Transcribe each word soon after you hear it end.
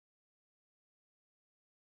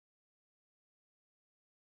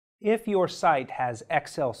If your site has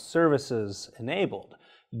Excel services enabled,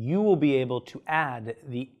 you will be able to add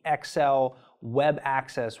the Excel web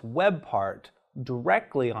access web part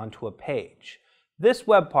directly onto a page. This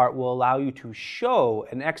web part will allow you to show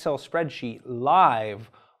an Excel spreadsheet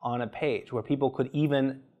live on a page where people could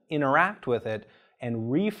even interact with it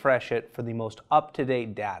and refresh it for the most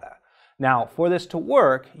up-to-date data. Now, for this to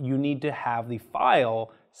work, you need to have the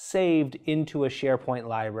file saved into a SharePoint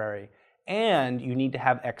library, and you need to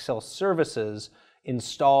have Excel services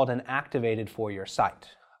installed and activated for your site.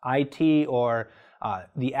 IT or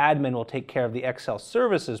the admin will take care of the Excel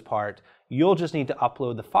services part. You'll just need to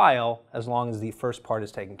upload the file as long as the first part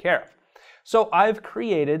is taken care of. So I've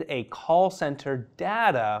created a call center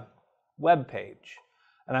data web page,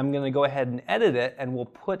 and I'm going to go ahead and edit it, and we'll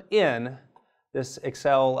put in this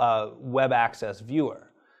Excel web access viewer.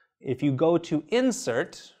 If you go to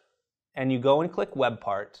Insert and you go and click Web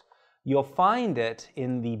Part, you'll find it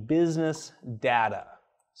in the Business Data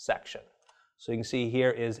section. So you can see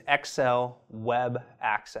here is Excel Web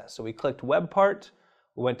Access. So we clicked Web Part,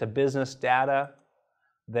 we went to Business Data,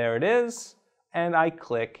 there it is, and I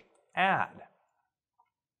click Add.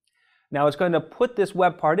 Now it's going to put this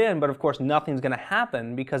web part in, but of course nothing's going to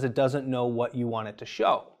happen because it doesn't know what you want it to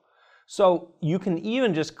show. So you can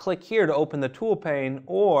even just click here to open the tool pane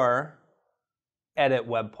or edit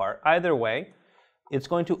web part. Either way, it's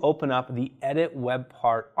going to open up the edit web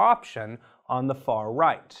part option on the far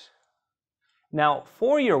right. Now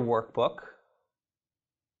for your workbook,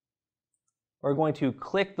 we're going to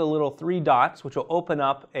click the little three dots, which will open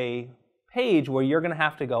up a page where you're going to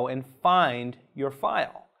have to go and find your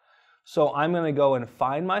file. So I'm going to go and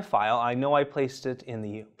find my file. I know I placed it in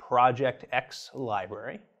the Project X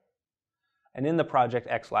library. And in the Project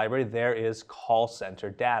X library, there is call center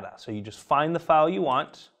data. So you just find the file you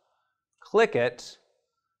want, click it,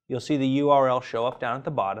 you'll see the URL show up down at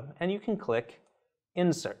the bottom, and you can click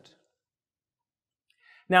Insert.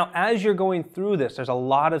 Now, as you're going through this, there's a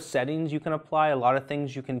lot of settings you can apply, a lot of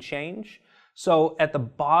things you can change. So at the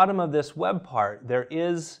bottom of this web part, there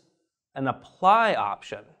is an Apply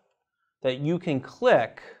option that you can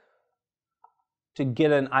click to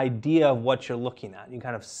get an idea of what you're looking at. You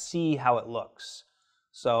kind of see how it looks.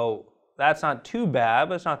 So that's not too bad,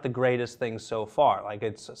 but it's not the greatest thing so far. Like,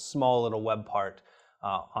 it's a small little web part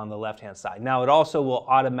on the left-hand side. Now it also will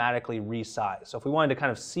automatically resize. So if we wanted to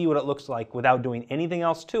kind of see what it looks like without doing anything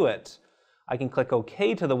else to it, I can click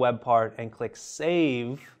OK to the web part and click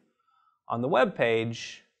Save on the web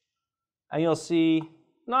page, and you'll see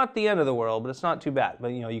not the end of the world, but it's not too bad. But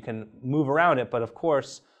you can move around it, but of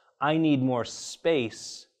course I need more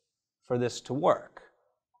space for this to work.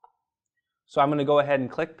 So I'm going to go ahead and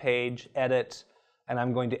click Page, Edit, and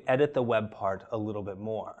I'm going to edit the web part a little bit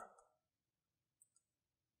more.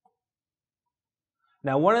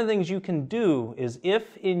 Now, one of the things you can do is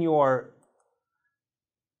if in your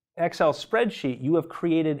Excel spreadsheet you have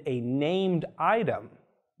created a named item,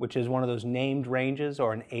 which is one of those named ranges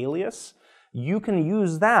or an alias, you can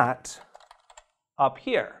use that up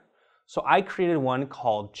here. So I created one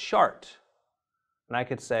called Chart. And I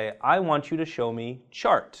could say, I want you to show me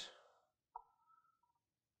chart.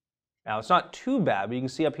 Now, it's not too bad, but you can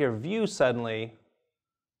see up here, View, suddenly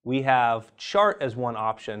we have chart as one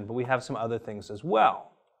option, but we have some other things as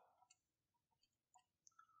well.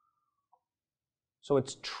 So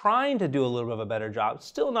it's trying to do a little bit of a better job. It's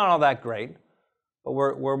still not all that great, but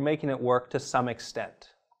we're making it work to some extent.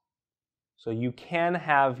 So you can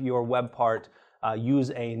have your web part use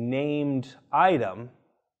a named item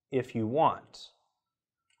if you want.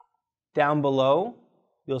 Down below,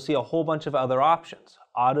 you'll see a whole bunch of other options.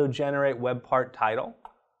 Auto-generate web part title.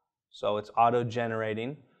 So it's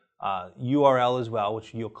auto-generating. URL as well,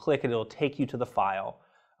 which you'll click it, it'll take you to the file.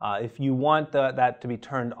 If you want that to be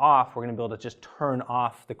turned off, we're going to be able to just turn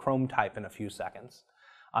off the Chrome type in a few seconds.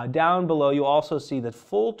 Down below, you'll also see the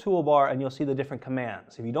full toolbar, and you'll see the different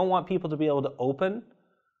commands. If you don't want people to be able to open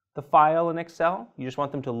the file in Excel, you just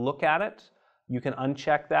want them to look at it, you can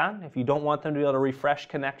uncheck that. If you don't want them to be able to refresh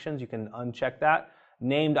connections, you can uncheck that.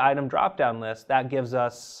 Named item drop-down list, that gives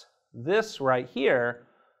us this right here,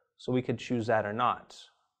 so we could choose that or not.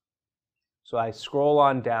 So I scroll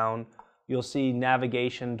on down, you'll see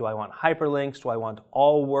navigation. Do I want hyperlinks? Do I want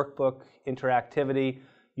all workbook interactivity?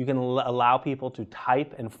 You can allow people to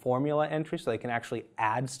type and formula entry so they can actually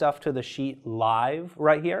add stuff to the sheet live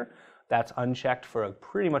right here. That's unchecked for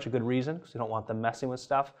pretty much a good reason, because you don't want them messing with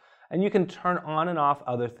stuff. And you can turn on and off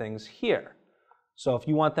other things here. So if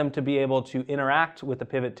you want them to be able to interact with the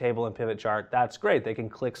pivot table and pivot chart, that's great. They can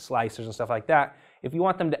click slicers and stuff like that. If you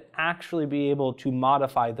want them to actually be able to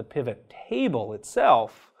modify the pivot table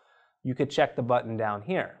itself, you could check the button down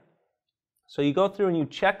here. So you go through and you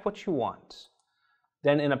check what you want.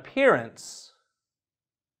 Then in appearance,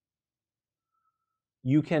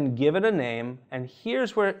 you can give it a name, and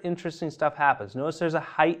here's where interesting stuff happens. Notice there's a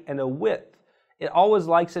height and a width. It always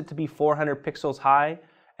likes it to be 400 pixels high,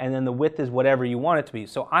 and then the width is whatever you want it to be.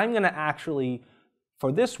 So I'm going to actually,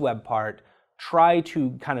 for this web part, try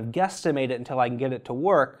to kind of guesstimate it until I can get it to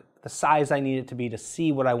work, the size I need it to be to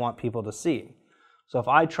see what I want people to see. So if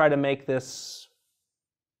I try to make this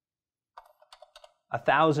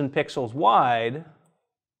 1,000 pixels wide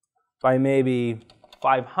by maybe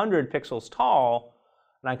 500 pixels tall,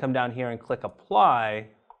 and I come down here and click apply,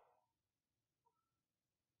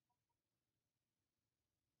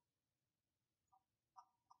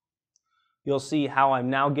 you'll see how I'm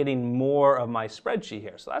now getting more of my spreadsheet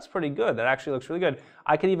here. So that's pretty good. That actually looks really good.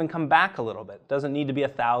 I could even come back a little bit. Doesn't need to be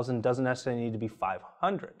 1,000, doesn't necessarily need to be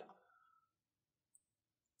 500.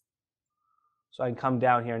 So I can come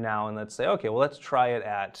down here now and let's say, okay, well, let's try it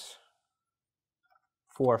at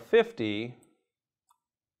 450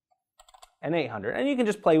 and 800. And you can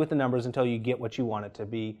just play with the numbers until you get what you want it to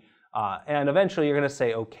be. And eventually you're going to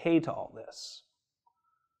say okay to all this.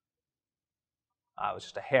 It was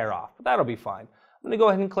just a hair off, but that'll be fine. I'm going to go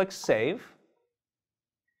ahead and click Save.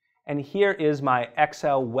 And here is my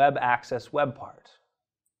Excel Web Access web part.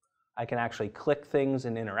 I can actually click things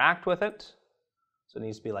and interact with it. So it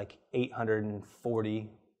needs to be like 840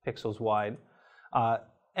 pixels wide.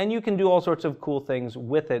 And you can do all sorts of cool things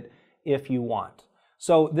with it if you want.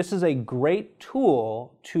 So this is a great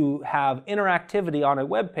tool to have interactivity on a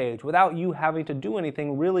web page without you having to do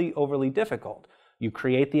anything really overly difficult. You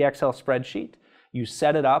create the Excel spreadsheet, you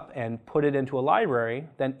set it up and put it into a library,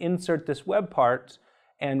 then insert this web part,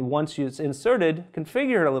 and once it's inserted,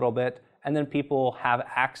 configure it a little bit, and then people have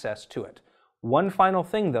access to it. One final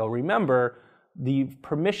thing though, remember, the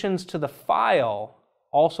permissions to the file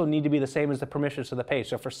also need to be the same as the permissions to the page.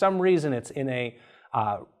 So for some reason it's in a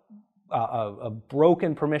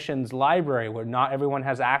broken permissions library where not everyone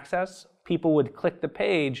has access, people would click the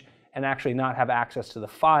page and actually not have access to the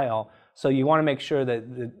file. So you want to make sure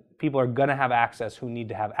that the people are going to have access who need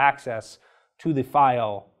to have access to the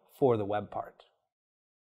file for the web part.